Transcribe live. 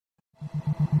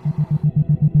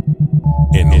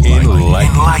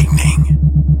Enlightening.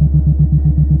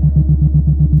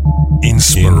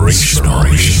 Inspirational.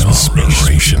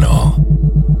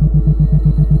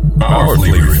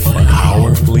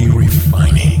 Powerfully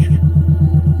refining.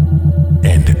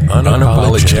 And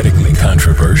unapologetically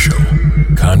controversial.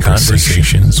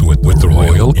 Conversations with the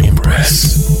Royal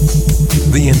Empress.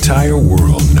 The entire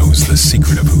world knows the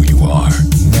secret of who you are.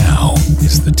 Now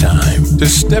is the time to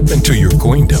step into your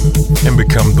queendom and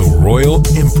become the Royal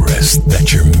Empress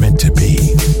that you're meant to be.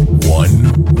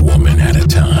 One woman at a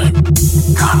time.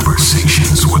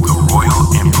 Conversations with the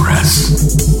Royal Empress.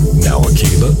 Now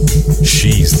Akila,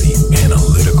 she's the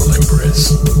analytical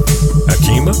Empress.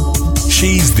 Akima,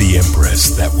 she's the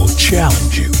Empress that will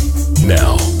challenge you.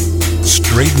 Now,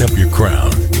 straighten up your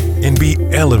crown and be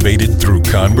elevated through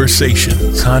conversation.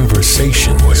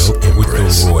 Conversations with the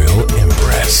Royal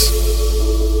Empress.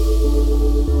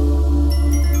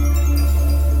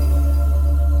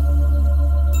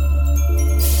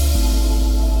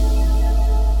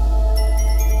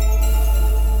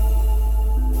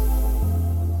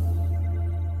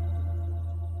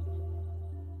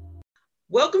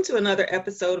 Welcome to another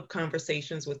episode of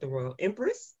Conversations with the Royal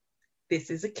Empress. This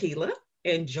is Akila,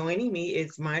 and joining me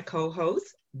is my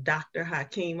co-host, Dr.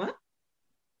 Hakima.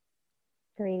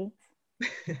 Greetings.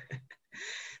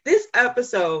 This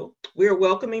episode, we're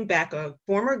welcoming back a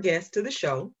former guest to the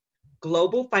show,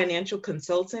 global financial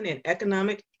consultant and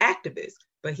economic activist,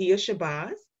 Bahia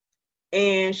Shabazz.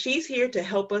 And she's here to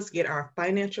help us get our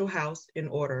financial house in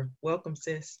order. Welcome,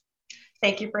 sis.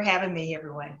 Thank you for having me,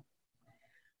 everyone.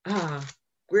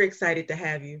 We're excited to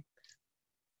have you.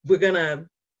 We're gonna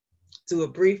do a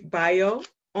brief bio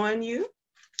on you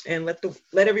and let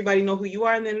everybody know who you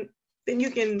are, and then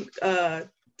you can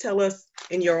tell us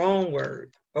in your own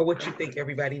words or what you think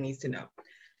everybody needs to know.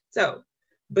 So,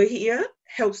 Bahia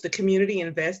helps the community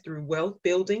invest through wealth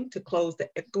building to close the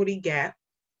equity gap.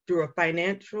 Through a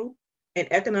financial and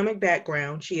economic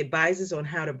background, she advises on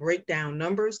how to break down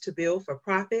numbers to build for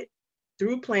profit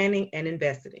through planning and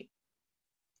investing.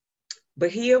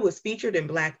 Bahia was featured in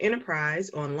Black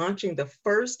Enterprise on launching the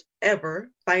first ever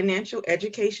financial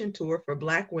education tour for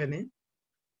Black women.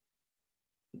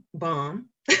 Bomb.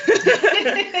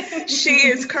 She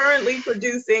is currently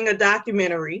producing a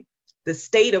documentary, The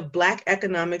State of Black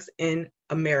Economics in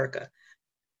America.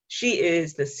 She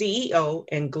is the CEO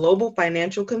and global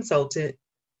financial consultant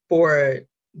for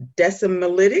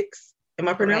Decimalytics. Am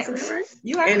I pronouncing it right?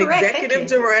 You are and correct. Executive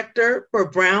Director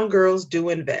for Brown Girls Do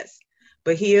Invest.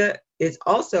 Bahia is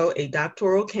also a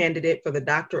doctoral candidate for the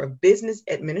Doctor of Business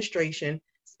Administration,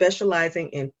 specializing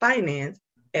in finance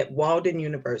at Walden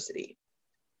University.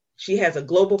 She has a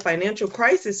global financial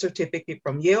crisis certificate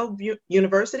from Yale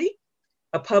University,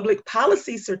 a public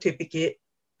policy certificate,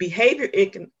 behavior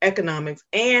economics,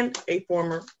 and a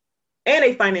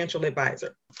financial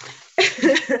advisor.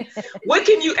 What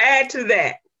can you add to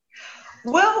that?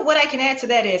 Well, what I can add to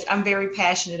that is I'm very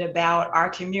passionate about our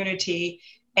community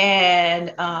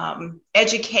and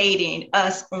educating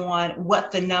us on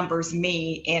what the numbers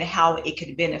mean and how it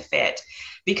could benefit,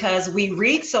 because we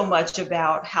read so much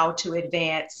about how to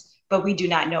advance, but we do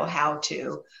not know how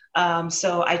to.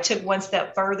 So I took one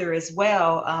step further as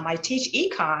well. I teach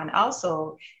econ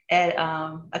also at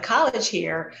a college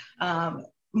here,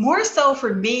 more so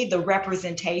for me, the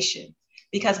representation,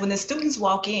 because when the students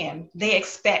walk in, they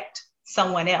expect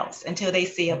someone else until they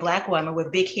see a Black woman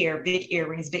with big hair, big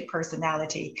earrings, big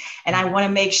personality. And I want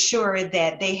to make sure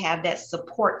that they have that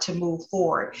support to move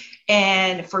forward.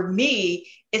 And for me,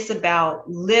 it's about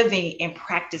living and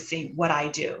practicing what I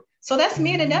do. So that's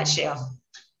me in a nutshell.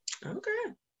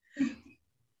 Okay.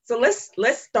 So let's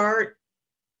start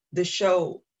the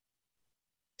show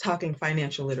talking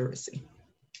financial literacy.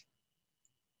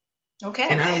 Okay.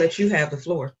 And I'll let you have the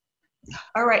floor.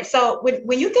 All right. So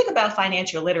when you think about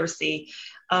financial literacy,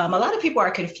 a lot of people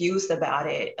are confused about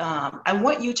it. I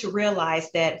want you to realize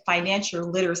that financial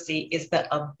literacy is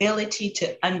the ability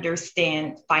to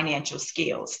understand financial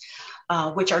skills,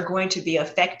 which are going to be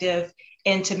effective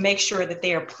and to make sure that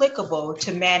they are applicable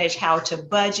to manage how to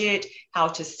budget, how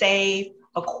to save,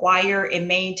 acquire and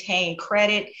maintain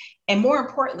credit, and more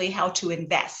importantly, how to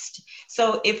invest.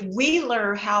 So if we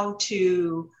learn how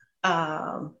to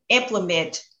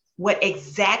implement what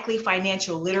exactly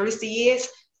financial literacy is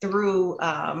through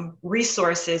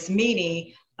resources,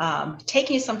 meaning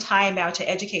taking some time out to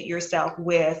educate yourself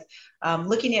with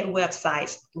looking at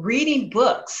websites, reading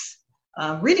books.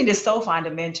 Reading is so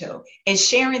fundamental, and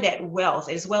sharing that wealth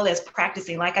as well as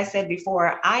practicing. Like I said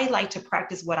before, I like to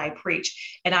practice what I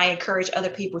preach, and I encourage other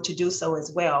people to do so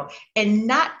as well, and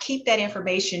not keep that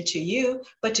information to you,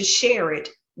 but to share it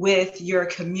with your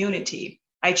community.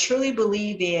 I truly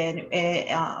believe in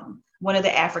one of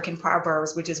the African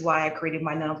proverbs, which is why I created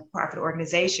my nonprofit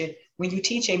organization. When you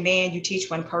teach a man, you teach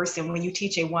one person. When you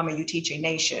teach a woman, you teach a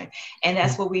nation. And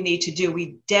that's what we need to do.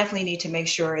 We definitely need to make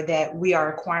sure that we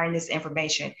are acquiring this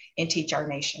information and teach our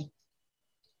nation.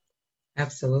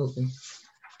 Absolutely.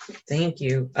 Thank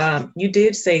you. You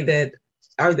did say that,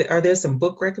 are there some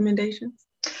book recommendations?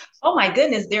 Oh my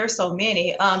goodness, there are so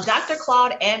many. Dr.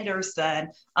 Claude Anderson,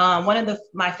 one of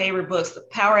my favorite books,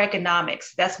 Power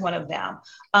Economics, that's one of them.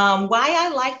 Why I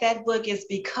like that book is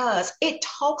because it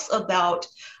talks about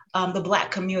the Black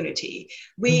community.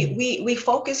 We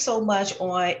focus so much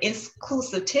on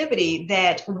inclusivity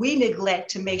that we neglect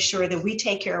to make sure that we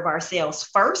take care of ourselves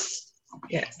first.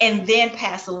 Yes. And then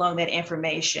pass along that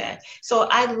information. So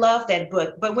I love that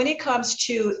book. But when it comes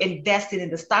to investing in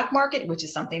the stock market, which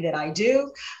is something that I do,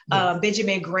 yes.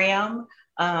 Benjamin Graham,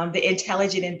 The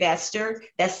Intelligent Investor,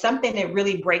 that's something that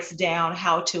really breaks down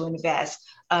how to invest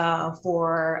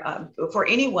for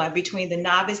anyone between the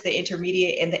novice, the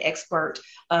intermediate, and the expert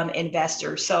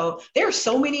investor. So there are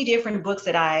so many different books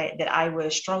that I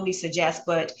would strongly suggest,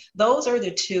 but those are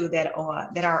the two that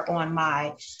are on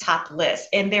my top list.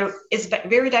 And it's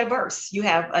very diverse. You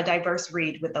have a diverse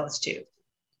read with those two.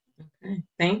 Okay,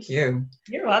 thank you.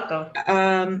 You're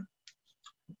welcome.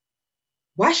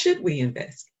 Why should we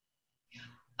invest?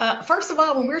 First of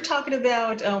all, when we're talking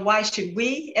about why should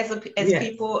we as yes.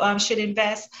 people should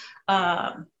invest,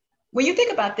 when you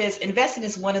think about this, investing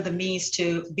is one of the means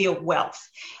to build wealth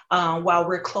while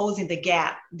we're closing the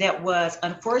gap that was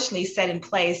unfortunately set in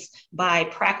place by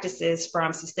practices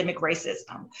from systemic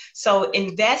racism. So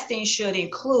investing should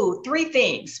include three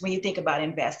things when you think about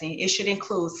investing. It should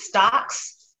include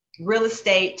stocks, real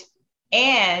estate,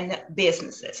 and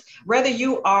businesses. Whether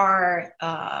you are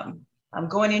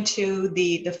going into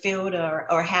the field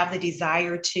or have the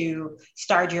desire to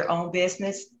start your own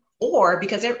business, or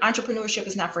because entrepreneurship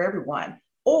is not for everyone,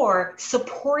 or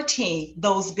supporting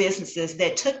those businesses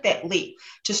that took that leap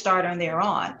to start on their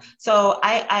own. So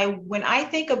when I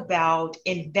think about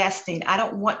investing, I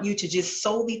don't want you to just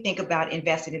solely think about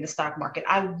investing in the stock market.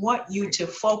 I want you to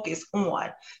focus on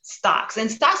stocks,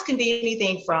 and stocks can be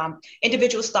anything from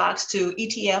individual stocks to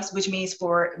ETFs,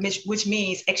 which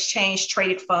means exchange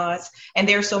traded funds. And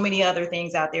there are so many other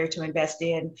things out there to invest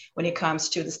in when it comes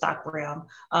to the stock realm.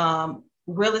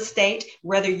 Real estate,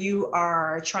 whether you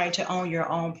are trying to own your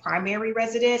own primary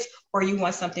residence or you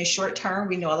want something short term.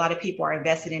 We know a lot of people are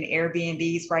invested in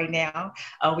Airbnbs right now.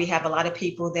 We have a lot of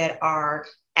people that are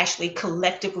actually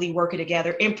collectively working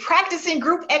together and practicing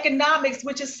group economics,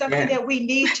 which is something that we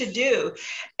need to do,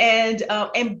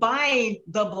 and buying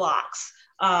the blocks.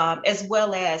 As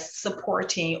well as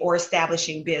supporting or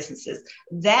establishing businesses.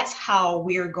 That's how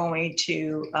we're going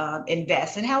to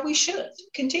invest and how we should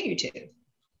continue to.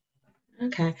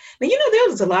 Okay. Now,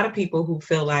 there's a lot of people who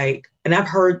feel like, and I've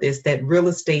heard this, that real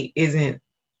estate isn't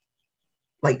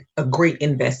like a great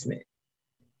investment.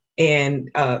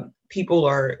 And people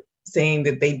are saying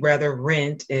that they'd rather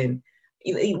rent. And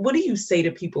what do you say to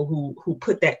people who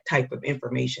put that type of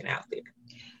information out there?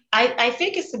 I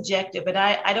think it's subjective, but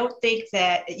I don't think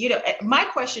that, my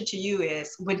question to you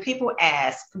is when people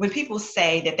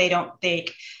say that they don't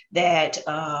think that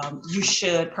you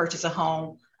should purchase a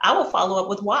home, I will follow up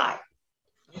with why.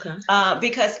 Okay.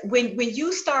 Because when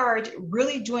you start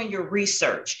really doing your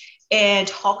research and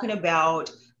talking about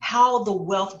how the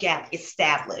wealth gap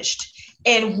established,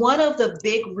 and one of the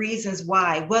big reasons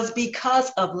why was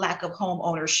because of lack of home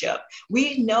ownership.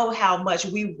 We know how much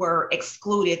we were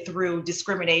excluded through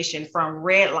discrimination from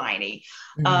redlining.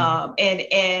 Mm-hmm.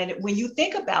 And when you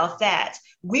think about that,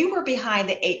 we were behind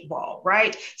the 8 ball,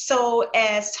 right? So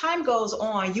as time goes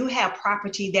on, you have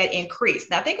property that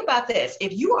increased. Now think about this.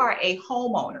 If you are a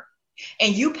homeowner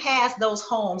and you pass those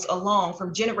homes along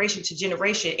from generation to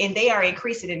generation and they are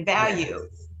increasing in value,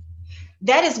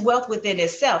 that is wealth within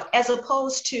itself, as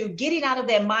opposed to getting out of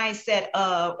that mindset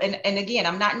of, and again,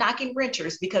 I'm not knocking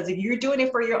renters, because if you're doing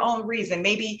it for your own reason,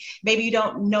 maybe you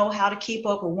don't know how to keep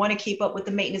up or want to keep up with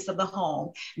the maintenance of the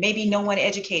home. Maybe no one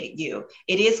educated you.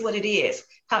 It is what it is.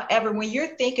 However, when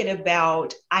you're thinking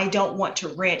about, I don't want to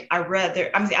rent, I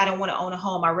don't want to own a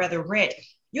home, I'd rather rent,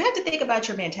 you have to think about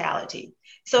your mentality.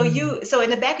 So so in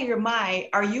the back of your mind,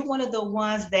 are you one of the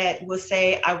ones that will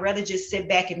say, I'd rather just sit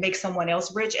back and make someone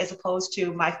else rich as opposed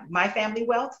to my family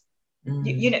wealth? Mm-hmm.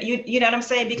 You know what I'm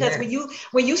saying? Because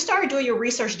when you start doing your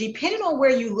research, depending on where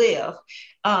you live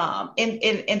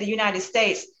in the United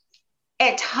States,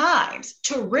 at times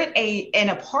to rent an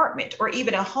apartment or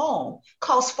even a home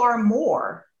costs far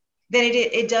more than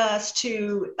it does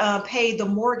to pay the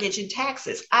mortgage and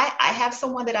taxes. I have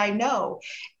someone that I know,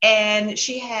 and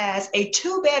she has a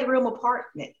 2-bedroom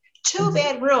apartment,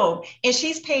 2-bedroom, and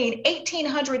she's paying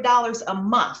 $1,800 a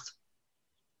month.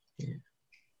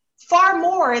 Far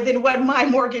more than what my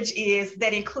mortgage is,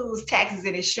 that includes taxes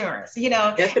and insurance, you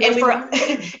know.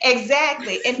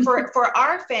 Exactly. And for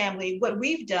our family, what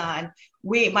we've done,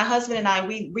 my husband and I,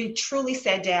 we truly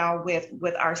sat down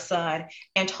with our son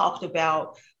and talked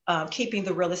about keeping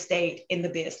the real estate in the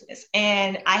business.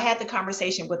 And I had the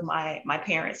conversation with my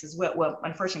parents as well. Well,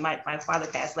 unfortunately, my father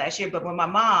passed last year, but when my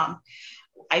mom,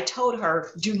 I told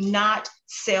her, do not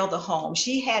sell the home.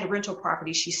 She had rental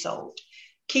property she sold.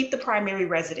 Keep the primary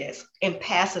residence and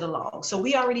pass it along. So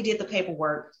we already did the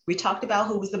paperwork. We talked about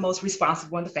who was the most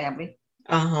responsible in the family.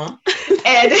 Uh-huh.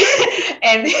 and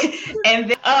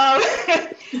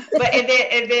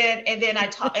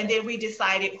then we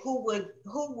decided who would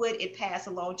it pass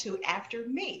along to after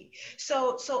me.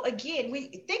 So again, we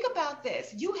think about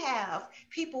this. You have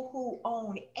people who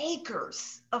own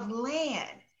acres of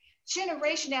land,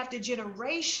 generation after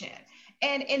generation.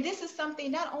 And this is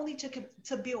something not only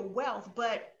to build wealth,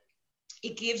 but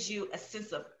it gives you a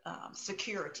sense of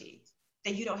security,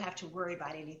 that you don't have to worry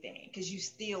about anything because you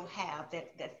still have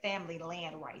that family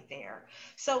land right there.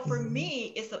 So for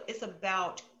me, it's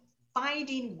about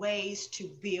finding ways to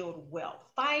build wealth,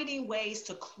 finding ways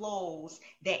to close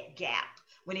that gap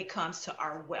when it comes to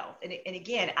our wealth. And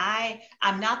again,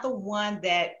 I'm not the one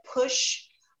that push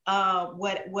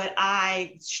what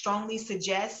I strongly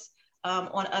suggest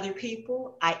on other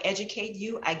people. I educate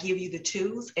you, I give you the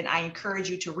tools, and I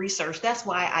encourage you to research. That's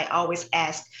why I always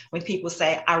ask when people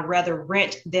say, I'd rather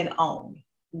rent than own.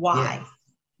 Why? Yeah.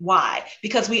 Why?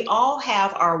 Because we all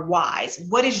have our whys.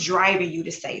 What is driving you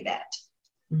to say that?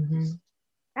 Mm-hmm.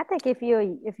 I think if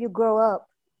you grow up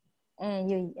and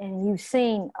you've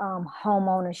seen home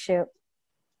ownership,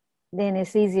 then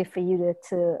it's easier for you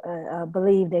to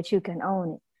believe that you can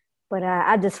own it. But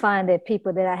I just find that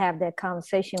people that I have that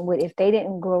conversation with, if they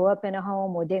didn't grow up in a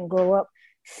home or didn't grow up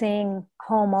seeing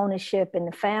home ownership in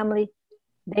the family,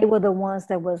 they were the ones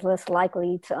that was less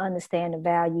likely to understand the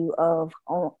value of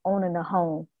owning a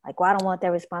home. Like, well, I don't want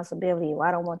that responsibility. Well,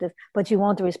 I don't want this, but you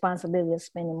want the responsibility of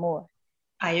spending more.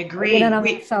 I agree. You know what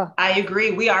I mean? I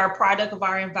agree. We are a product of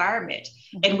our environment,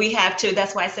 and we have to.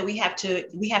 That's why I said we have to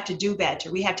do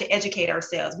better. We have to educate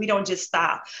ourselves. We don't just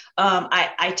stop.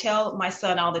 I tell my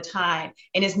son all the time,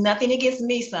 and it's nothing against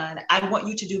me, son. I want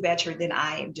you to do better than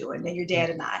I am doing, than your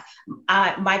dad and I.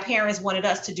 My parents wanted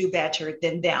us to do better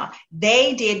than them.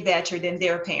 They did better than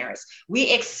their parents.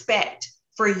 We expect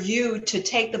for you to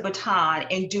take the baton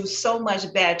and do so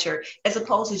much better, as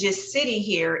opposed to just sitting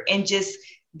here and just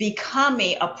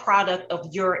becoming a product of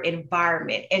your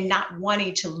environment and not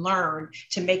wanting to learn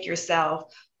to make yourself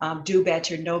do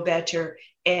better, know better,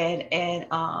 and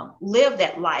live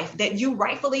that life that you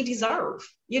rightfully deserve,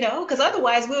 you know, because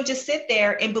otherwise we'll just sit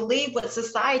there and believe what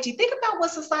society, think about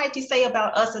what society say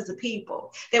about us as a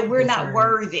people, that we're not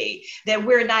worthy, that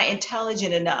we're not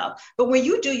intelligent enough. But when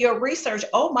you do your research,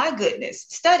 oh my goodness,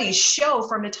 studies show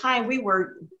from the time we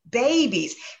were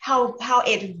babies how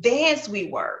advanced we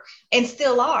were and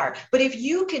still are. But if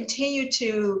you continue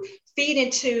to feed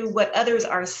into what others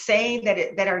are saying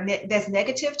that's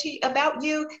negative about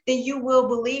you, then you will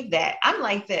believe that. I'm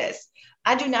like this.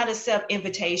 I do not accept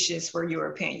invitations for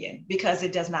your opinion because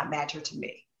it does not matter to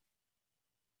me.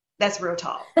 That's real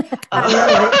talk. I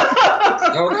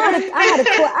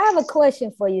have a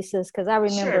question for you, sis, because I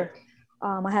remember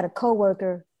I had a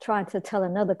coworker trying to tell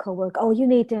another coworker, oh, you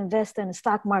need to invest in the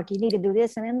stock market. You need to do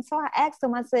this. And so I asked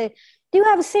him, I said, do you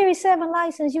have a Series 7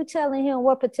 license? You telling him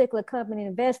what particular company to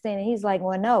invest in? And he's like,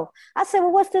 well, no. I said,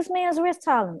 well, what's this man's risk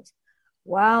tolerance?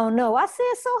 Well, I don't know. I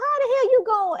said, so how the hell you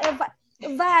going to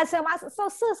advise him? I said, so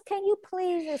sis, can you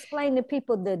please explain to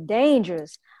people the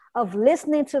dangers of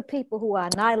listening to people who are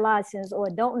not licensed or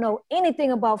don't know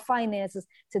anything about finances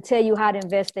to tell you how to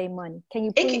invest their money? Can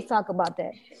you please talk about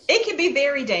that? It can be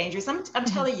very dangerous. I'm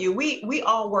telling you, we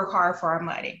all work hard for our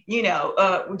money. You know,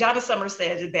 Donna Summer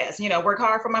says it best, you know, work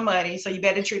hard for my money, so you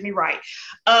better treat me right.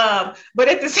 But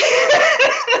at the same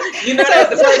you know, that's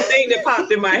the first thing that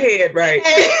popped in my head, right?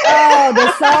 Oh, the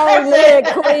song lyric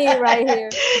queen right here.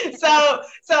 So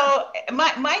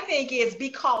my thing is be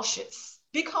cautious.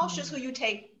 Be cautious who you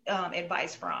take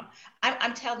advice from.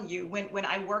 I'm telling you, when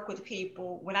I work with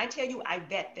people, when I tell you I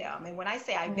vet them, and when I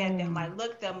say I vet them, I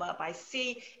look them up. I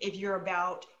see if you're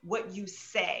about what you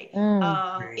say.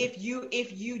 If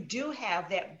you do have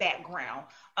that background,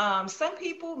 some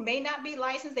people may not be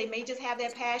licensed. They may just have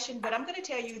that passion. But I'm going to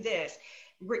tell you this.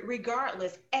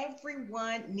 regardless,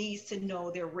 everyone needs to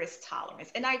know their risk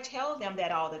tolerance. And I tell them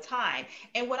that all the time.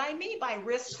 And what I mean by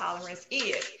risk tolerance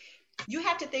is you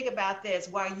have to think about this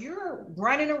while you're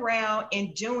running around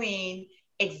and doing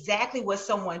exactly what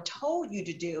someone told you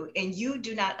to do, and you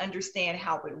do not understand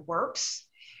how it works.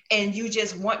 And you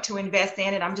just want to invest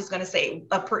in it. I'm just going to say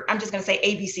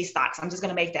ABC stocks. I'm just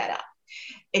going to make that up.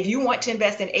 If you want to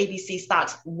invest in ABC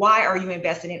stocks, why are you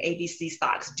investing in ABC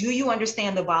stocks? Do you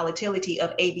understand the volatility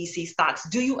of ABC stocks?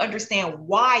 Do you understand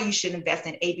why you should invest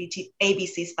in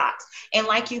ABC stocks? And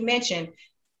like you mentioned,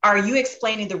 are you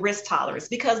explaining the risk tolerance?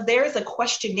 Because there's a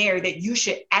questionnaire that you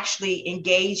should actually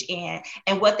engage in.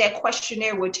 And what that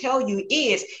questionnaire will tell you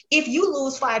is, if you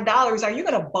lose $5, are you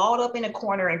going to ball up in a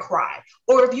corner and cry?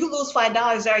 Or if you lose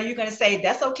 $5, are you going to say,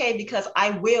 that's okay because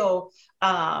I will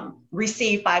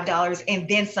receive $5 and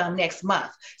then some next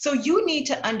month? So you need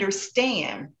to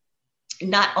understand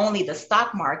not only the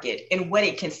stock market and what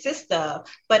it consists of,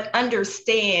 but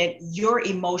understand your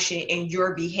emotion and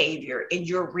your behavior and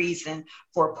your reason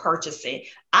for purchasing.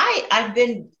 I've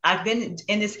been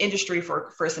in this industry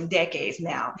for some decades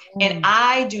now, and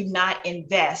I do not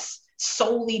invest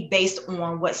solely based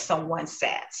on what someone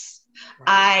says.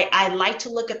 Right. I like to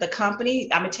look at the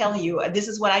company. I'm telling you, this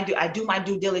is what I do. I do my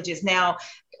due diligence. Now,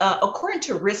 according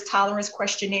to risk tolerance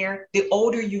questionnaire, the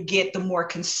older you get, the more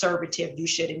conservative you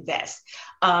should invest,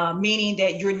 meaning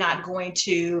that you're not going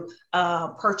to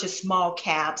purchase small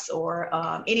caps or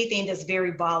anything that's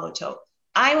very volatile.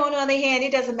 On the other hand,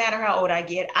 it doesn't matter how old I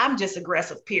get. I'm just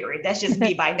aggressive, period. That's just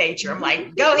me by nature. I'm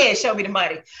like, go ahead, show me the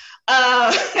money.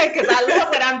 Because I love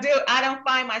what I'm doing. I don't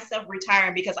find myself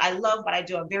retiring because I love what I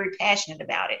do. I'm very passionate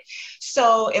about it.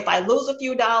 So if I lose a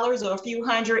few dollars or a few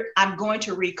hundred, I'm going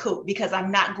to recoup because I'm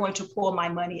not going to pull my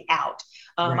money out.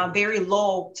 Right. I'm very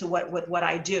loyal to what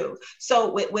I do.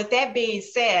 So with that being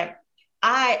said,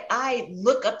 I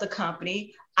look up the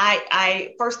company.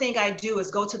 I first thing I do is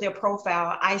go to their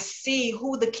profile. I see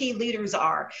who the key leaders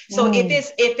are. So if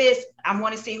it's I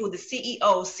want to see who the CEO,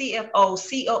 CFO,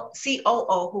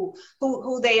 COO,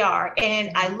 who they are,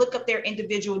 and I look up their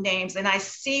individual names and I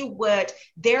see what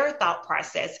their thought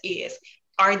process is.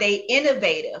 Are they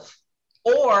innovative,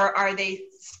 or are they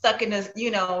stuck in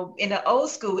the old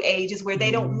school ages where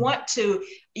they don't want to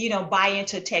buy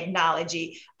into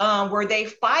technology? Were they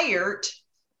fired?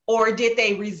 Or did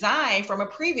they resign from a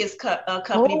previous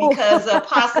company because of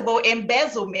possible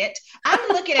embezzlement? I'm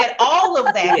looking at all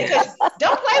of that because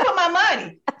don't play with my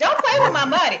money. Don't play with my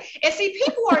money. And see,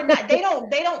 people are not, they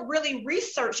don't really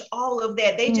research all of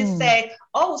that. They just say,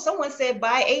 oh, someone said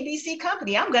buy ABC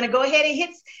company. I'm going to go ahead and hit.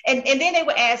 And then they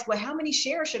would ask, well, how many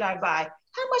shares should I buy?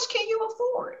 How much can you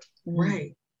afford?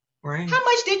 Right. How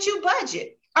much did you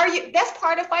budget? That's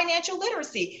part of financial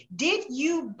literacy. Did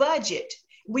you budget?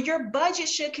 Well, your budget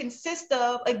should consist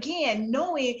of, again,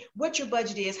 knowing what your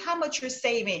budget is, how much you're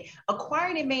saving,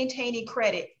 acquiring and maintaining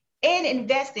credit, and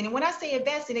investing. And when I say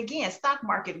investing, again, stock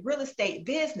market, real estate,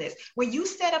 business, when you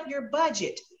set up your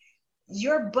budget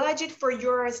for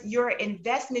your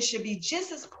investment should be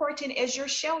just as important as your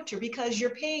shelter because you're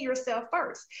paying yourself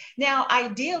first. Now,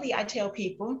 ideally, I tell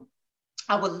people,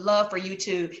 I would love for you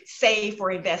to save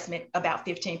for investment about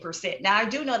 15%. Now, I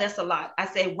do know that's a lot. I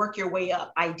say work your way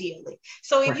up, ideally.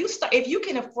 So if you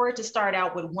can afford to start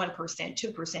out with 1%,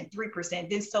 2%, 3%,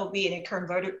 then so be it, and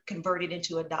convert it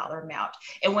into a dollar amount.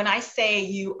 And when I say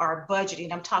you are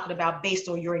budgeting, I'm talking about based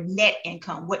on your net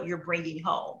income, what you're bringing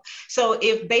home. So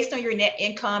if based on your net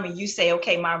income and you say,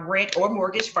 okay, my rent or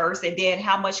mortgage first, and then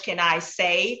how much can I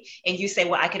save? And you say,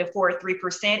 well, I can afford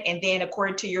 3%. And then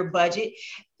according to your budget,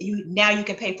 you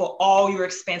can pay for all your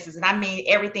expenses. And I mean,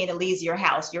 everything that leaves your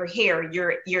house, your hair,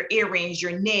 your earrings,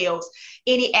 your nails,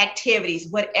 any activities,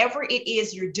 whatever it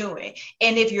is you're doing.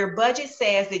 And if your budget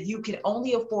says that you can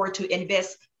only afford to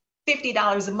invest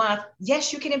 $50 a month,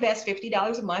 yes, you can invest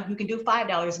 $50 a month. You can do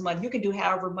 $5 a month. You can do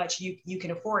however much you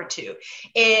can afford to.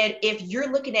 And if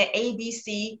you're looking at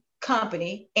ABC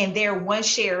company and their one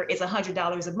share is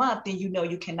 $100 a month, then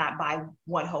you cannot buy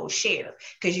one whole share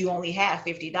because you only have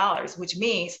 $50, which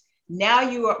means now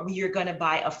you're going to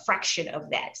buy a fraction of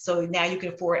that. So now you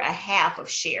can afford a half of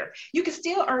share. You can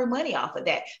still earn money off of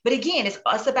that. But again,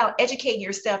 it's about educating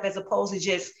yourself as opposed to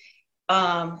just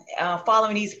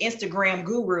following these Instagram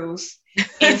gurus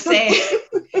and saying,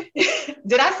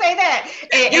 did I say that?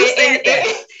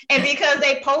 And because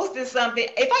they posted something,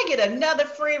 if I get another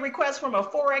friend request from a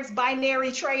Forex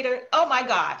binary trader, oh my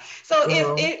God. So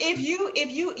if you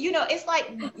it's like,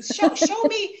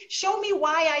 show me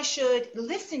why I should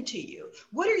listen to you.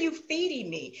 What are you feeding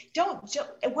me? How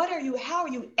are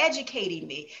you educating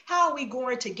me? How are we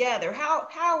going together?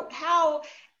 How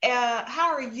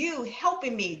how are you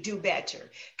helping me do better?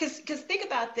 Because think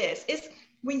about this.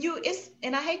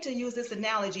 And I hate to use this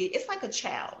analogy, it's like a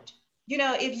child.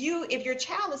 If your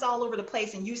child is all over the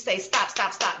place and you say, stop,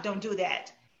 don't do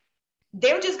that,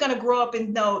 they're just going to grow up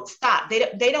and know, stop.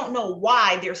 They don't know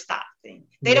why they're stopping.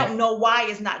 They don't know why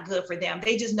it's not good for them.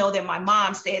 They just know that my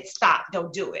mom said, stop,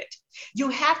 don't do it. You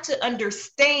have to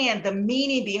understand the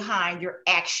meaning behind your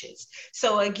actions.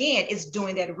 So again, it's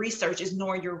doing that research, it's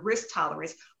knowing your risk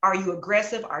tolerance. Are you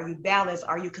aggressive? Are you balanced?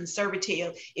 Are you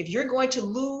conservative? If you're going to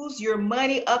lose your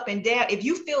money up and down, if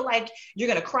you feel like you're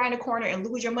going to cry in a corner and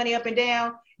lose your money up and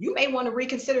down, you may want to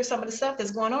reconsider some of the stuff that's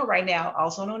going on right now,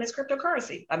 also known as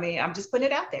cryptocurrency. I mean, I'm just putting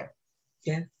it out there.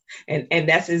 Yeah. And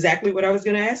that's exactly what I was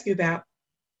going to ask you about.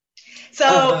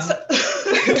 So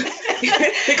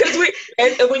because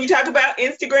when you talk about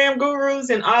Instagram gurus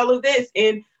and all of this,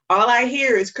 and all I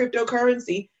hear is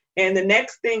cryptocurrency, and the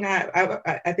next thing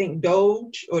I think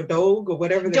Doge or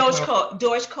whatever.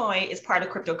 Dogecoin is part of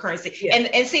cryptocurrency,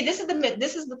 and see, this is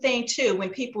the thing too. When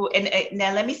people and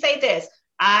now let me say this,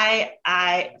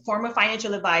 I former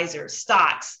financial advisor,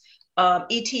 stocks,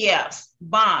 ETFs,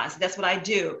 bonds. That's what I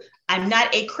do. I'm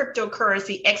not a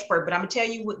cryptocurrency expert, but I'm gonna tell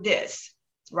you what this.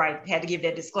 Right, had to give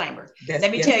that disclaimer. Let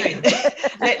me tell you.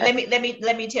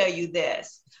 let me tell you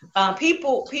this.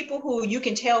 People who you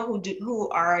can tell who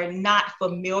are not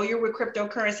familiar with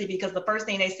cryptocurrency, because the first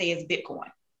thing they say is Bitcoin,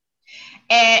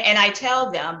 and I tell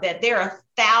them that there are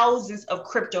thousands of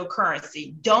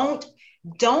cryptocurrency.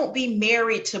 Don't be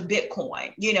married to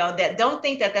Bitcoin. That don't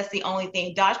think that that's the only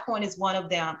thing. Dogecoin is one of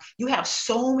them. You have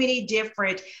so many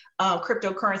different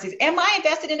cryptocurrencies. Am I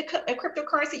invested in a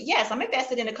cryptocurrency? Yes, I'm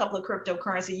invested in a couple of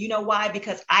cryptocurrency. You know why?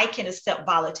 Because I can accept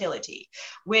volatility.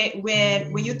 When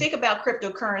you think about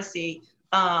cryptocurrency,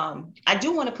 I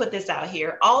do want to put this out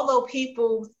here. Although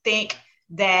people think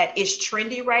that it's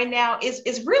trendy right now, it's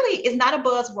not a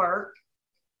buzzword.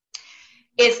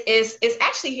 It's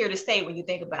actually here to stay when you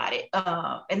think about it.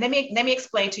 And let me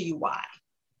explain to you why.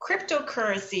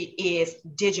 Cryptocurrency is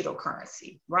digital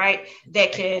currency, right?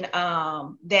 That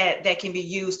can be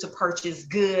used to purchase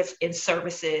goods and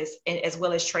services, and as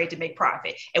well as trade to make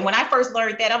profit. And when I first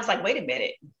learned that, I was like, wait a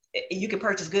minute. You can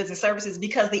purchase goods and services,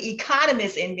 because the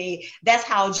economist in me, that's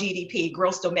how GDP,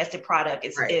 gross domestic product,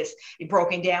 is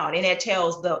broken down. And it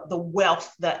tells the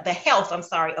wealth, the health,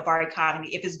 of our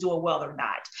economy, if it's doing well or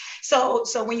not.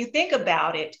 So when you think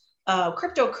about it,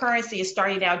 cryptocurrency is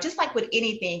starting out just like with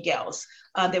anything else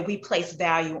that we place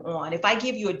value on. If I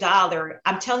give you $1,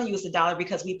 I'm telling you it's $1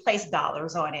 because we place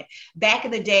dollars on it. Back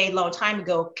in the day, a long time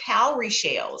ago, cowrie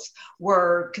shells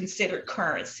were considered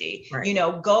currency.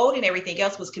 Right. Gold and everything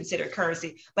else was considered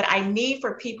currency. But I need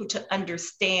for people to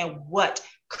understand what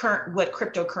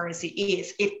cryptocurrency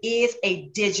is. It is a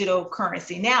digital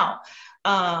currency. Now,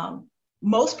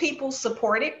 most people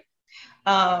support it.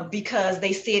 Because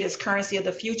they see it as currency of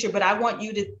the future. But I want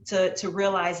you to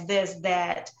realize this,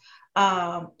 that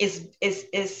is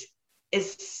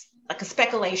like a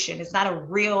speculation. It's not a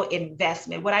real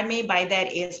investment. What I mean by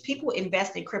that is people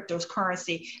invest in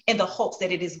cryptocurrency in the hopes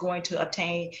that it is going to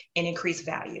obtain an increased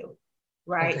value.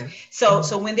 Right. Okay.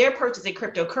 So when they're purchasing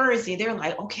cryptocurrency, they're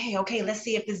like, okay, let's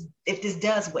see if this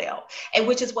does well. And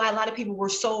which is why a lot of people were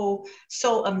so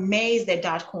amazed that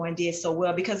Dogecoin did so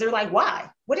well, because they're like, why?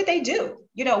 What did they do?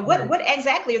 What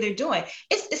exactly are they doing?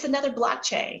 It's another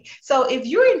blockchain. So if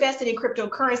you're invested in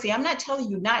cryptocurrency, I'm not telling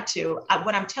you not to.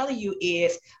 What I'm telling you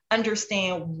is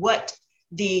understand what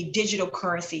the digital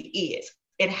currency is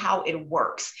and how it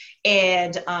works.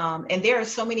 And there are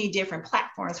so many different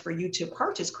platforms for you to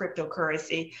purchase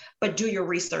cryptocurrency, but do your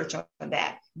research on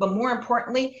that. But more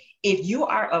importantly, if you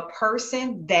are a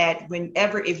person that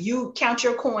if you count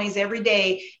your coins every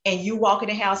day and you walk in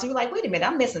the house and you're like, wait a minute,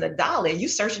 I'm missing $1, you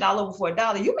searching all over for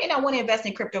 $1, you may not want to invest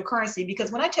in cryptocurrency,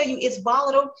 because when I tell you it's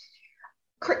volatile,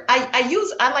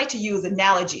 I like to use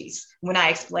analogies when I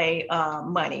explain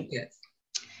money. Yes.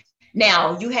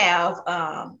 Now you have,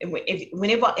 when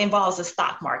it involves the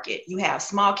stock market, you have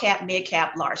small cap, mid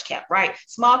cap, large cap, right?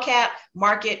 Small cap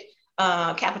market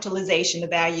capitalization, the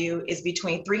value is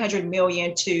between 300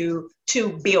 million to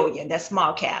 2 billion. That's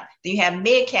small cap. Then you have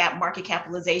mid cap market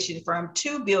capitalization from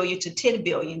 2 billion to 10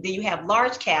 billion. Then you have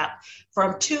large cap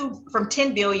from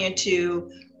 10 billion to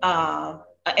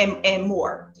and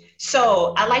more.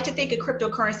 So I like to think of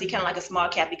cryptocurrency kind of like a small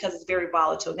cap because it's very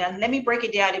volatile. Now, let me break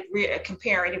it down. If we're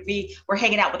comparing, if we were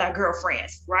hanging out with our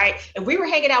girlfriends, right? If we were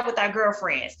hanging out with our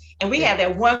girlfriends and we have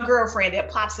that one girlfriend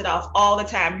that pops it off all the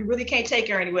time, you really can't take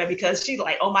her anywhere because she's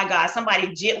like, oh my God,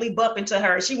 somebody gently bump into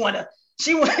her. She want to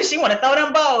She want to throw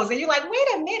them bows, and you're like, wait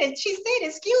a minute. She said,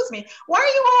 excuse me. Why are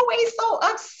you always so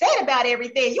upset about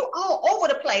everything? You all over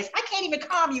the place. I can't even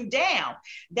calm you down.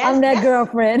 I'm that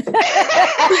girlfriend.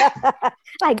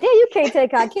 Like, damn, you can't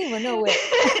take Hakeem nowhere.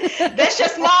 That's your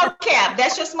small cap.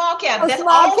 That's your small cap. That's small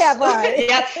also, cap, right.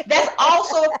 Yeah, that's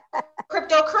also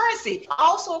cryptocurrency.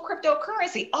 Also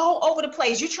cryptocurrency all over the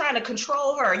place. You're trying to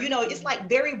control her. You know, it's like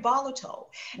very volatile.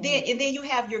 Then you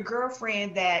have your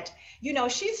girlfriend that, you know,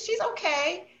 she's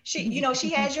okay. She, you know, she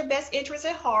has your best interest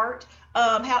at heart.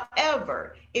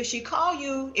 However, if you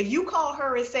call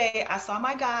her and say, I saw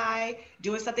my guy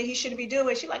doing something he shouldn't be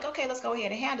doing, she's like, okay, let's go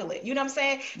ahead and handle it. You know what I'm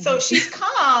saying? So she's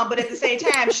calm, but at the same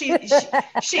time,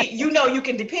 she, you know, you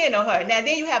can depend on her. Now,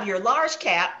 then you have your large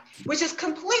cap, which is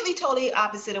completely totally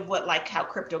opposite of how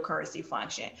cryptocurrency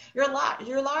function. Your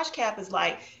large cap is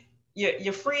like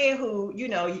your friend who, you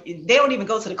know, they don't even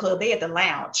go to the club. They at the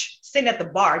lounge, sitting at the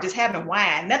bar, just having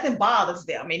wine. Nothing bothers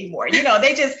them anymore. You know,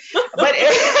 they just, but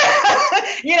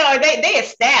you know, they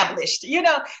established, you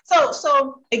know.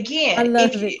 So again, they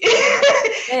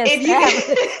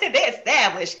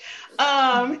established.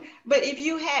 But if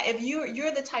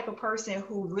you're the type of person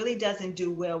who really doesn't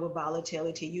do well with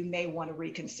volatility, you may want to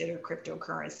reconsider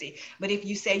cryptocurrency. But if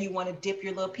you say you want to dip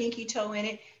your little pinky toe in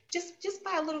it, just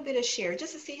buy a little bit of share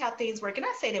just to see how things work. And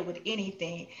I say that with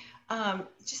anything,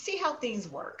 just see how things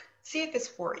work. See if it's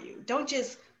for you. Don't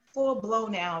just full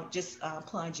blown out, just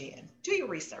plunge in. Do your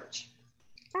research.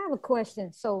 I have a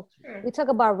question. So we talk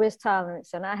about risk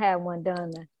tolerance, and I had one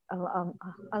done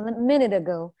a minute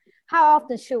ago. How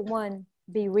often should one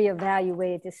be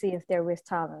reevaluated to see if their risk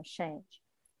tolerance change?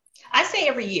 I say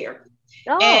every year.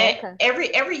 Oh, okay.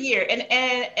 Every year.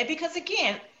 And because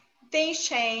again, things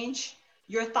change.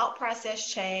 Your thought process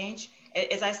change.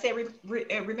 As I said,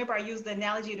 remember I used the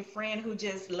analogy of the friend who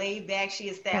just laid back, she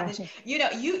established. You know,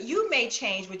 you may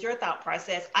change with your thought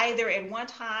process. Either at one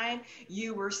time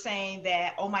you were saying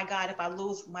that, oh my God, if I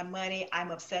lose my money,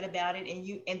 I'm upset about it.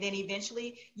 And then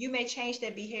eventually you may change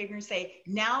that behavior and say,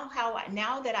 now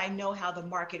that I know how the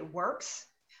market works,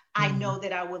 I know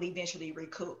that I will eventually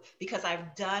recoup because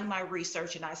I've done my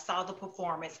research and I saw the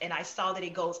performance and I saw that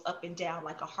it goes up and down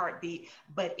like a heartbeat,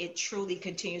 but it truly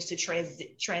continues to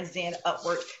transcend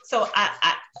upward. So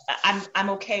I'm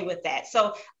okay with that.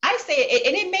 So I say it,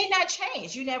 and it may not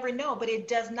change. You never know, but it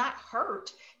does not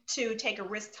hurt to take a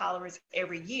risk tolerance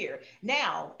every year.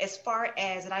 Now, as far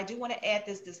as, and I do want to add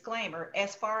this disclaimer,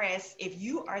 as far as if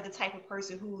you are the type of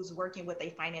person who's working with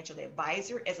a financial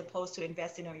advisor as opposed to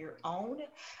investing on your own,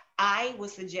 I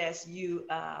would suggest you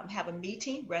have a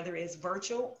meeting, whether it's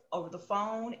virtual, over the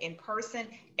phone, in person,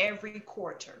 every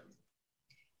quarter.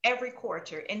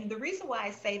 And the reason why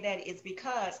I say that is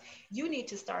because you need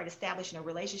to start establishing a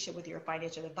relationship with your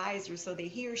financial advisor so that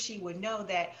he or she would know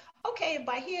that, okay,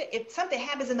 if something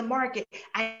happens in the market,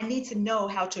 I need to know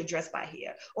how to address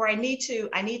Bahia, or I need to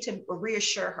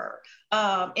reassure her.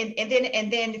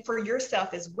 And then for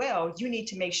yourself as well, you need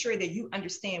to make sure that you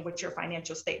understand what your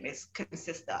financial statements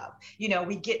consist of. You know,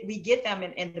 we get them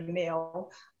in the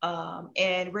mail,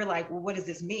 and we're like, well, what does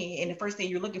this mean? And the first thing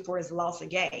you're looking for is loss or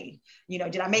gain. You know,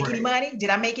 did I make any money? Did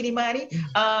I make any money?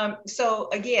 So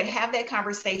again, have that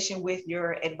conversation with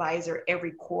your advisor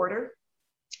every quarter.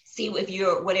 See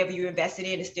if whatever you're invested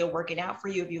in is still working out for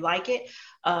you, if you like it.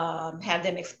 Have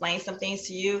them explain some things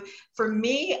to you. For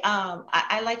me,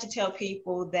 I like to tell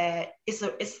people that it's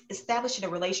establishing a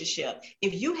relationship.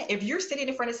 If you're sitting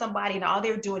in front of somebody and all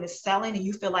they're doing is selling and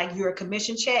you feel like you're a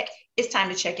commission check, it's time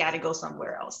to check out and go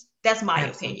somewhere else. That's my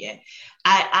opinion.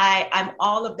 I'm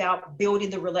all about building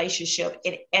the relationship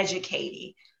and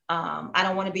educating. I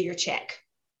don't want to be your check.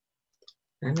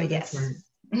 I know that's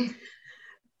right.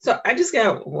 So I just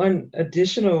got one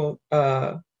additional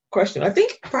question. I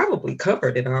think probably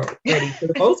covered it already for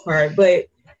the most part, but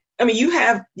I mean, you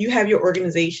have your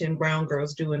organization, Brown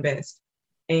Girls Do Invest,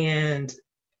 and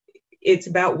it's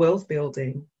about wealth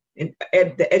building and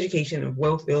the education of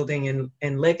wealth building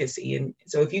and legacy. And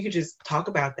so if you could just talk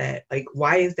about that, like,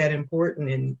 why is that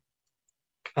important?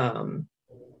 And,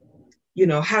 you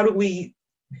know, how do we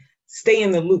stay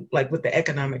in the loop, like with the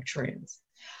economic trends?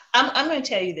 I'm going to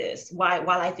tell you this. While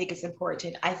I think it's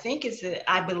important,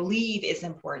 I believe it's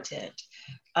important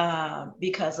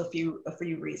because of a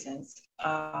few reasons.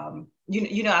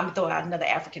 You know, I'm gonna throw out another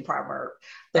African proverb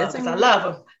because I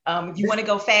love them. If you want to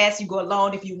go fast, you go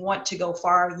alone. If you want to go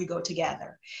far, you go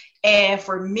together. And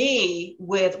for me,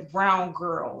 with Brown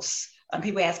Girls,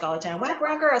 People ask all the time, why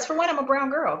brown girls? For one, I'm a brown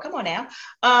girl. Come on now.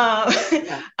 And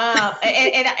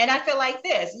I feel like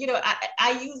this,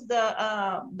 I use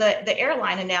the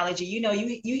airline analogy.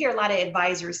 You hear a lot of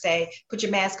advisors say, put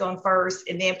your mask on first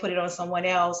and then put it on someone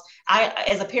else.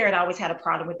 As a parent, I always had a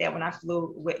problem with that when I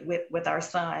flew with our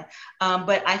son.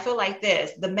 But I feel like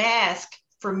this, the mask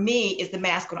for me is the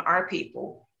mask on our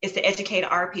people. Is to educate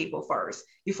our people first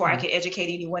before I can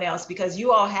educate anyone else, because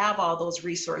you all have all those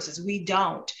resources. We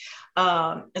don't.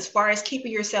 As far as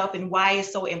keeping yourself and why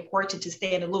it's so important to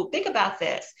stay in the loop, think about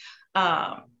this.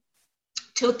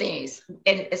 Two things.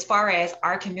 And as far as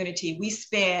our community, we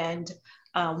spend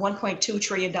 $1.2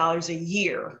 trillion a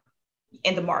year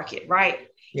in the market, right?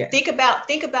 Yeah. Think about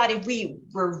if we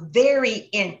were very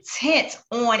intent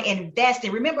on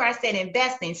investing. Remember, I said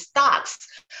investing, stocks,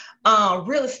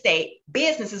 real estate,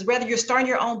 businesses, whether you're starting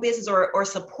your own business or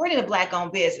supporting a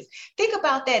Black-owned business. Think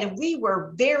about that. If we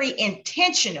were very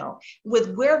intentional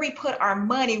with where we put our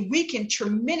money, we can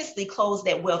tremendously close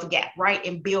that wealth gap, right?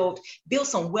 And build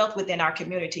some wealth within our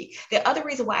community. The other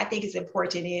reason why I think it's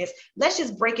important is, let's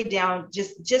just break it down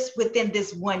just within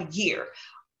this 1 year.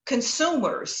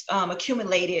 Consumers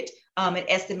accumulated an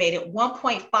estimated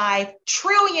 $1.5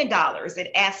 trillion in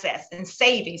assets and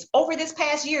savings over this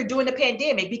past year during the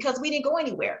pandemic, because we didn't go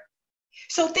anywhere.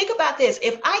 So think about this.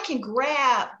 If I can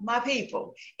grab my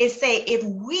people and say, if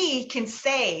we can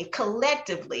save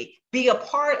collectively, be a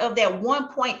part of that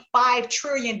 1.5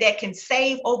 trillion that can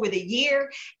save over the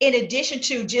year, in addition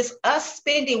to just us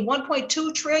spending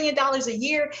 $1.2 trillion a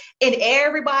year in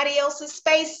everybody else's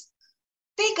space,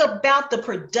 think about the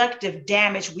productive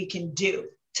damage we can do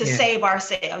to save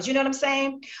ourselves. You know what I'm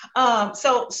saying?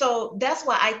 So that's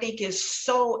why I think is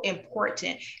so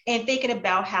important. And thinking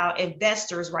about how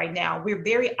investors right now, we're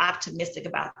very optimistic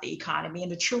about the economy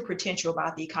and the true potential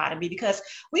about the economy, because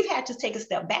we've had to take a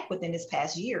step back within this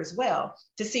past year as well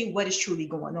to see what is truly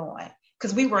going on.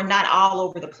 Because we were not all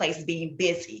over the place being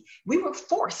busy. We were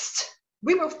forced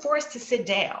to sit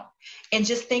down and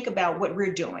just think about what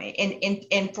we're doing.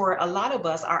 And for a lot of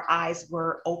us, our eyes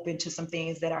were open to some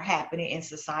things that are happening in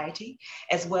society,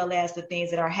 as well as the things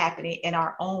that are happening in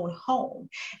our own home.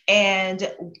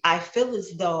 And I feel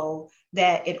as though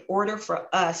that in order for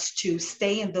us to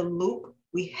stay in the loop,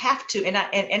 we have to, and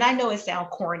I know it sounds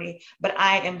corny, but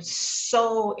I am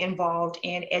so involved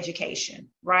in education,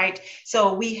 right?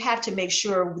 So we have to make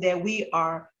sure that we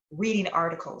are reading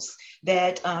articles.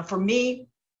 That for me,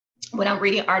 when I'm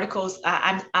reading articles,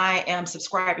 I am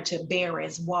subscribing to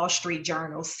Barron's, Wall Street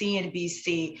Journal,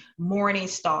 CNBC, Morning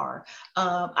Star.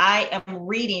 I am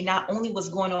reading not only what's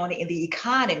going on in the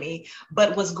economy,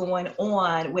 but what's going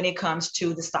on when it comes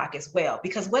to the stock as well.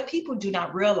 Because what people do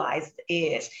not realize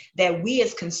is that we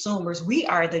as consumers, we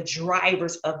are the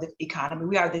drivers of the economy.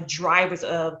 We are the drivers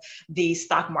of the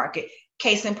stock market.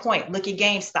 Case in point, look at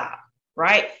GameStop,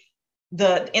 right?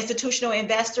 The institutional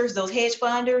investors, those hedge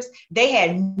funders, they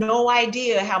had no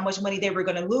idea how much money they were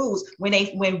going to lose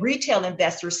when retail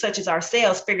investors such as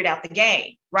ourselves figured out the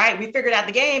game, right? We figured out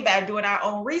the game by doing our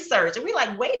own research. And we're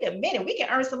like, wait a minute, we can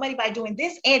earn some money by doing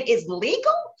this, and it's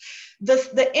legal?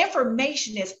 The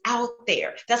information is out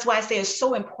there. That's why I say it's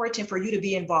so important for you to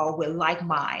be involved with like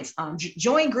minds.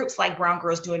 Join groups like Brown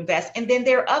Girls Do Invest. And then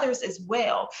there are others as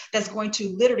well that's going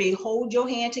to literally hold your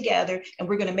hand together, and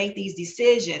we're going to make these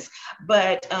decisions.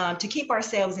 But to keep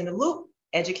ourselves in the loop,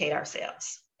 educate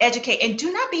ourselves. Educate, and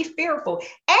do not be fearful.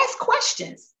 Ask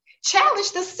questions.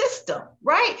 Challenge the system,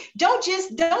 right? Don't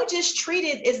just treat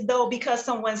it as though because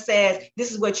someone says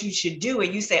this is what you should do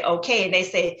and you say okay, and they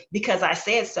say because I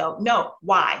said so. No,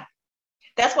 why?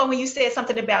 That's why when you said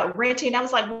something about renting, I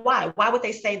was like, why? Why would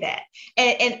they say that?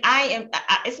 And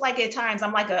it's like at times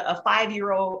I'm like a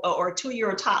 5-year-old or a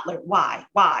 2-year-old toddler. Why?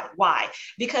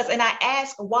 Because, and I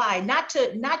ask why, not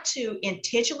to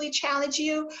intentionally challenge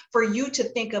you, for you to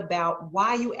think about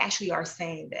why you actually are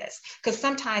saying this. Because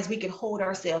sometimes we can hold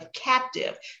ourselves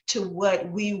captive to what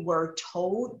we were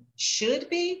told should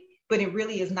be, but it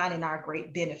really is not in our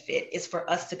great benefit. It's for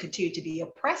us to continue to be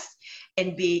oppressed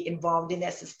and be involved in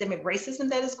that systemic racism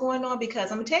that is going on. Because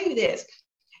I'm gonna tell you this,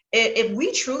 if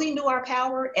we truly knew our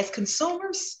power as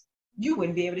consumers, you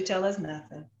wouldn't be able to tell us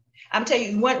nothing. I'm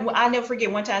telling you, I'll never forget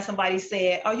one time somebody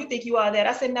said, oh, you think you are that?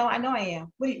 I said, no, I know I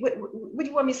am. What do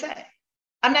you want me to say?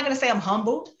 I'm not going to say I'm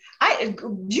humbled.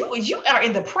 You are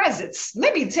in the presence.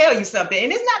 Let me tell you something.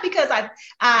 And it's not because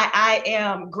I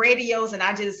am grandiose and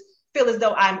I just feel as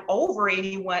though I'm over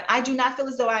anyone. I do not feel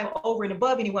as though I'm over and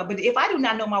above anyone. But if I do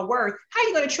not know my worth, how are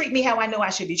you going to treat me how I know I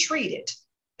should be treated?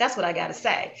 That's what I got to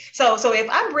say. So if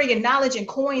I'm bringing knowledge and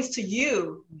coins to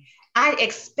you, I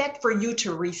expect for you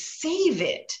to receive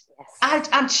it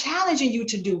I'm challenging you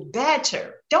to do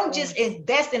better. Don't just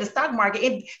invest in the stock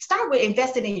market. Start with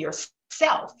investing in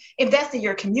yourself, invest in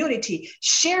your community,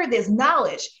 share this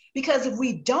knowledge. Because if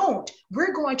we don't,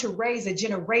 we're going to raise a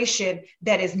generation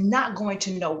that is not going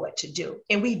to know what to do.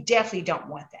 And we definitely don't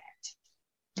want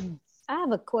that. I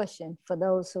have a question for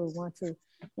those who want to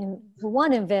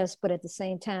invest, but at the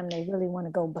same time, they really want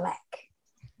to go black.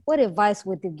 What advice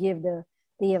would you give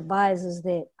the advisors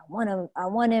that I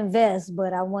want to invest,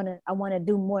 but I want to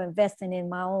do more investing in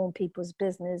my own people's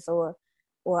business or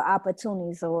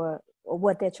opportunities or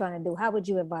what they're trying to do? How would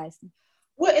you advise them?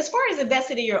 Well, as far as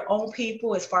investing in your own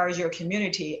people, as far as your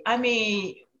community, I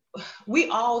mean, we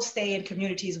all stay in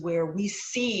communities where we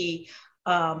see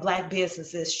Black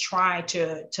businesses trying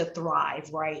to thrive,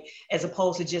 right? As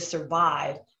opposed to just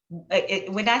survive.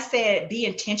 When I said be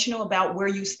intentional about where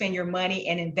you spend your money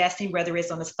and investing, whether it's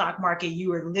on the stock market,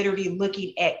 you are literally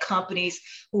looking at companies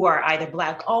who are either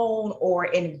Black owned or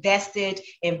invested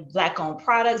in Black owned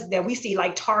products that we see,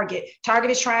 like Target.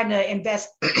 Target is trying to invest,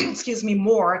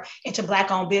 more into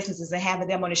Black owned businesses and having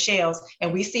them on the shelves.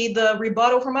 And we see the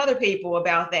rebuttal from other people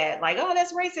about that. Like, oh,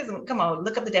 that's racism. Come on,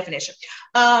 look up the definition.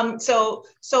 So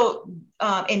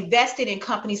invested in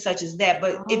companies such as that.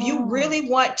 But if you really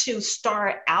want to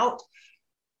start out,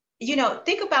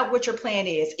 think about what your plan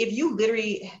is. If you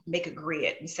literally make a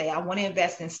grid and say, I want to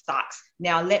invest in stocks.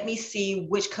 Now, let me see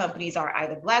which companies are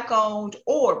either Black owned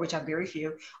or, which are very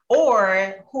few,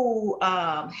 or who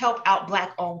help out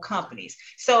Black owned companies.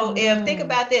 So think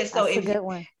about this. So that's a good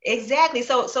one. Exactly.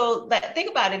 So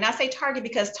think about it. And I say Target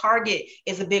because Target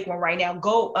is a big one right now.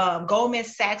 Goldman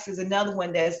Sachs is another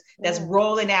one that's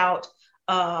rolling out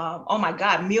oh my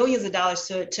God, millions of dollars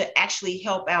to actually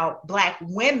help out Black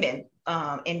women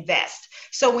invest.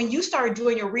 So when you start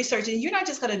doing your research, and you're not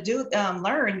just going to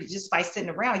learn just by sitting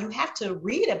around, you have to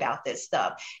read about this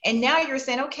stuff. And now you're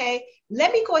saying, okay,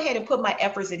 let me go ahead and put my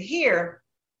efforts in here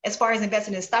as far as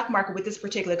investing in the stock market with this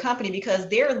particular company, because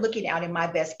they're looking out in my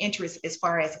best interest as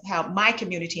far as how my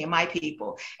community and my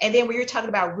people. And then when you're talking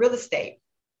about real estate,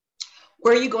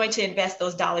 where are you going to invest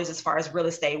those dollars as far as real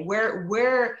estate?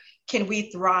 Where can we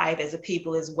thrive as a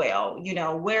people as well?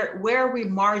 Where are we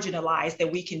marginalized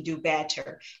that we can do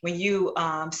better? When you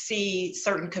see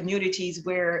certain communities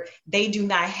where they do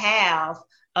not have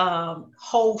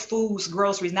Whole Foods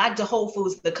groceries, not the Whole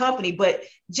Foods, the company, but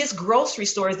just grocery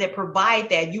stores that provide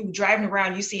that. You driving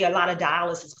around, you see a lot of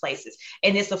dialysis places,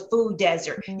 and it's a food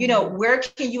desert. Mm-hmm. Where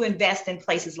can you invest in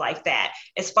places like that?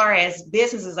 As far as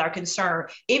businesses are concerned,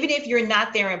 even if you're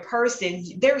not there in person,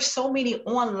 there are so many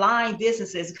online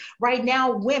businesses right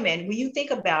now. Women, when you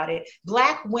think about it,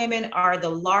 Black women are the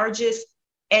largest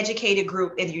educated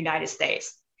group in the United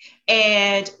States.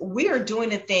 And we are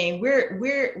doing a thing. We're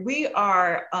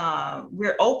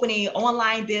opening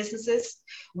online businesses.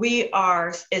 We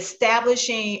are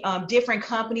establishing different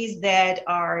companies that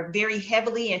are very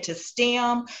heavily into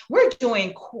STEM. We're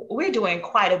doing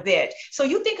quite a bit. So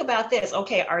you think about this.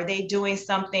 Okay, are they doing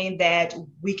something that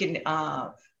we can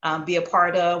be a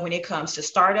part of when it comes to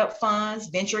startup funds,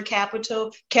 venture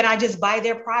capital? Can I just buy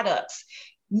their products?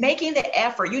 Making the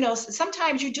effort,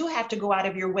 sometimes you do have to go out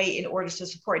of your way in order to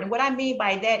support. And what I mean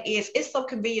by that is it's so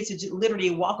convenient to literally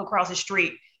walk across the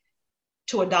street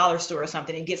to a dollar store or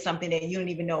something and get something that you don't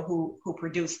even know who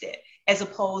produced it, as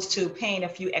opposed to paying a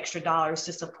few extra dollars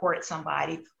to support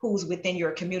somebody who's within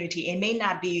your community and may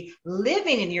not be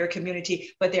living in your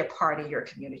community, but they're part of your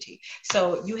community.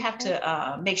 So you have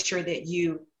to make sure that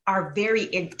you are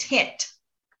very intent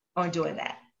on doing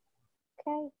that.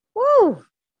 Okay. Woo!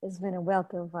 It's been a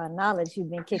wealth of knowledge you've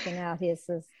been kicking out here,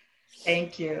 sis.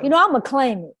 Thank you. I'm going to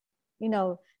claim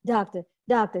it. Dr.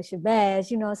 Shabazz,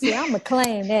 see, I'm going to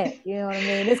claim that. You know what I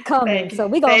mean? It's coming. So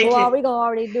we're going to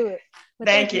already do it. But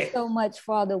thank you so much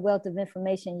for all the wealth of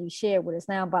information you shared with us.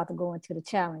 Now I'm about to go into the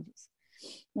challenges.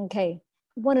 Okay.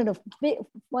 One of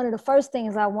the first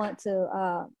things I want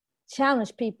to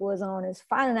challenge people is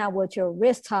finding out what your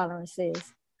risk tolerance is.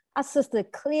 Our sister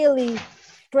clearly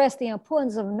stress the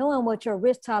importance of knowing what your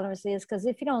risk tolerance is, because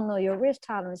if you don't know your risk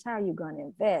tolerance, how are you going to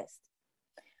invest?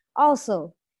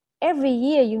 Also, every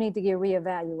year you need to get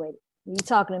reevaluated. You're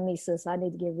talking to me, sis, I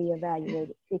need to get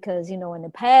reevaluated because, in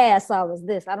the past I was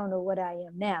this, I don't know what I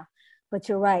am now, but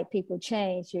you're right, people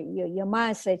change, your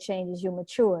mindset changes, you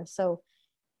mature. So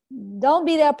don't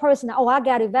be that person, I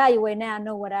got to evaluate now, I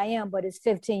know what I am, but it's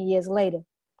 15 years later,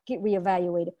 get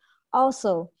reevaluated.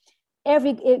 Also,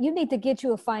 you need to get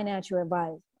you a financial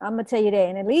advisor. I'm gonna tell you that,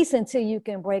 and at least until you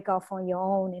can break off on your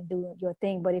own and do your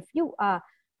thing. But if you are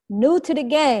new to the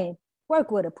game, work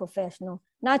with a professional,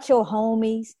 not your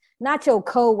homies, not your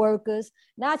co-workers,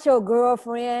 not your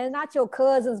girlfriend, not your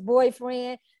cousin's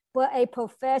boyfriend. but a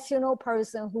professional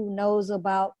person who knows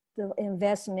about the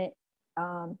investment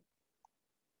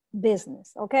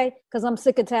business, okay? Because I'm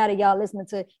sick and tired of y'all listening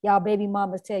to y'all baby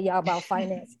mamas tell y'all about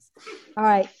finances. All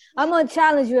right, I'm gonna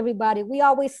challenge you, everybody. We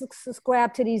always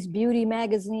subscribe to these beauty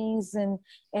magazines and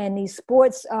these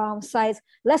sports sites.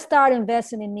 Let's start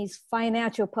investing in these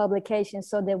financial publications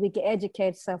so that we can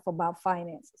educate ourselves about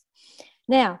finances.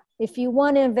 Now, if you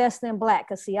want to invest in Black,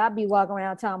 because see, I'll be walking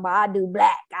around talking about I do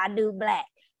Black.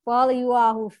 For all of you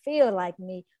all who feel like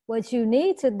me, what you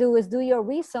need to do is do your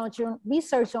research on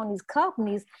these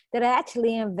companies that are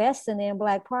actually investing in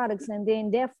Black products, and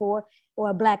then therefore,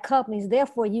 or Black companies,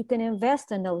 therefore you can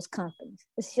invest in those companies.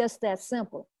 It's just that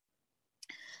simple.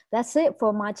 That's it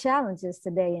for my challenges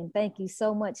today. And thank you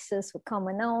so much, sis, for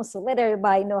coming on. So let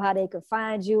everybody know how they can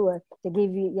find you, or to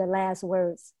give you your last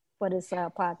words for this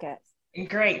podcast.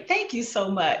 Great. Thank you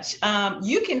so much.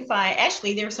 You can find,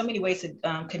 actually, there are so many ways to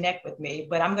connect with me,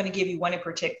 but I'm going to give you one in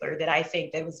particular that I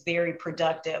think that was very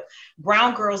productive.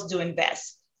 Brown Girls Do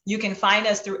Invest. You can find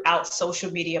us throughout social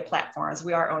media platforms.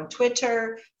 We are on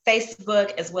Twitter,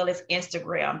 Facebook, as well as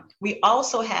Instagram. We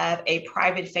also have a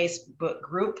private Facebook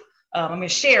group. I'm going to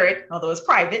share it, although it's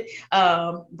private.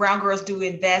 Brown Girls Do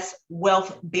Invest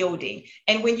Wealth Building.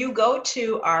 And when you go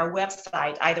to our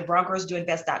website, either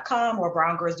browngirlsdoinvest.com or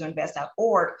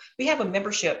browngirlsdoinvest.org, we have a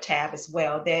membership tab as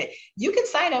well that you can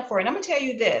sign up for. And I'm going to tell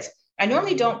you this. I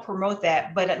normally don't promote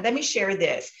that, but let me share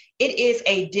this. It is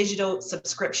a digital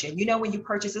subscription. You know, when you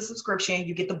purchase a subscription,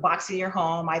 you get the box in your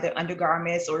home, either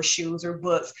undergarments or shoes or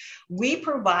books. We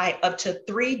provide up to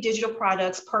 3 digital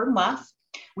products per month.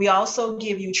 We also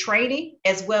give you training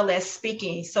as well as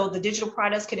speaking. So the digital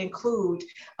products can include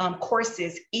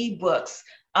courses, ebooks,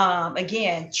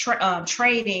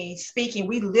 training, speaking.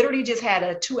 We literally just had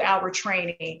a 2-hour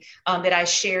training that I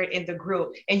shared in the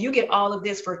group. And you get all of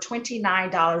this for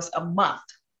 $29 a month.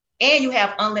 And you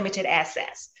have unlimited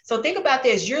access. So think about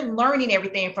this. You're learning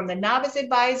everything from the novice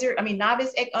investor,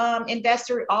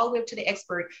 all the way up to the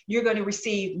expert. You're going to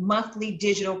receive monthly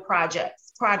digital products.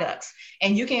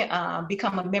 And you can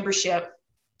become a member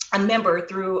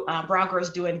through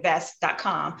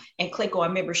browngirlsdoinvest.com and click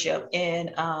on membership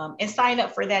and sign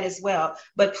up for that as well.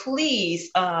 But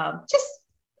please just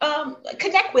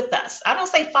connect with us. I don't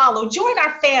say follow, join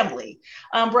our family.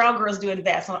 Brown Girls Do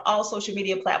Invest on all social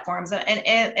media platforms.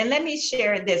 And let me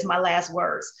share this, my last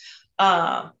words.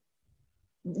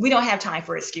 We don't have time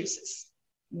for excuses.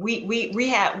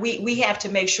 We have to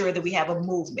make sure that we have a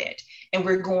movement and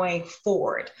we're going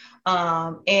forward,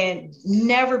 and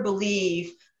never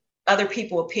believe other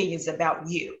people's opinions about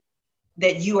you,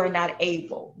 that you are not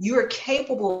able. You are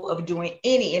capable of doing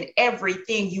any and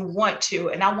everything you want to.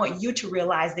 And I want you to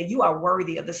realize that you are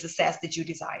worthy of the success that you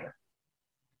desire.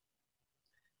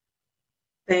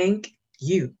 Thank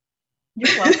you.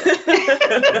 You're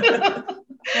welcome.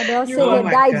 And I'm sitting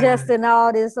digesting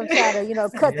all this. I'm trying to,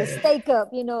 cut the steak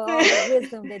up, all the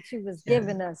wisdom that you was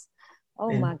giving us.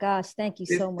 Oh my gosh, thank you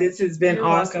so much. This has been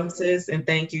awesome, sis, and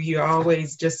thank you. You're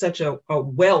always just such a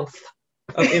wealth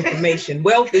of information.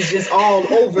 Wealth is just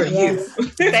all over you.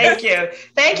 Thank you.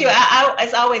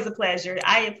 It's always a pleasure.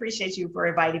 I appreciate you for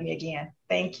inviting me again.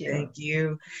 Thank you. Thank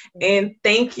you. And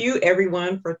thank you,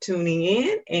 everyone, for tuning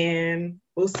in. And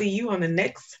we'll see you on the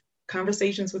next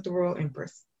Conversations with the Royal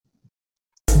Empress.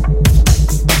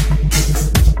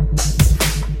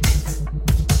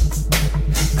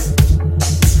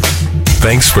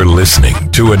 Thanks for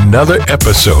listening to another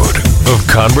episode of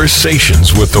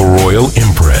Conversations with the Royal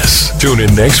Empress. Tune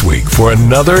in next week for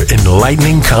another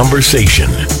enlightening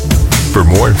conversation. For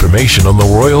more information on the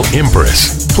Royal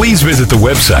Empress, please visit the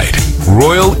website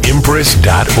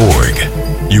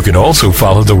royalempress.org. You can also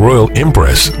follow the Royal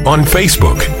Empress on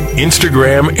Facebook,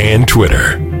 Instagram, and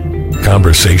Twitter.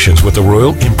 Conversations with the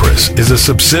Royal Empress is a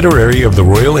subsidiary of the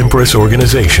Royal Empress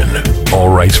Organization. All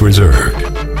rights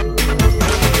reserved.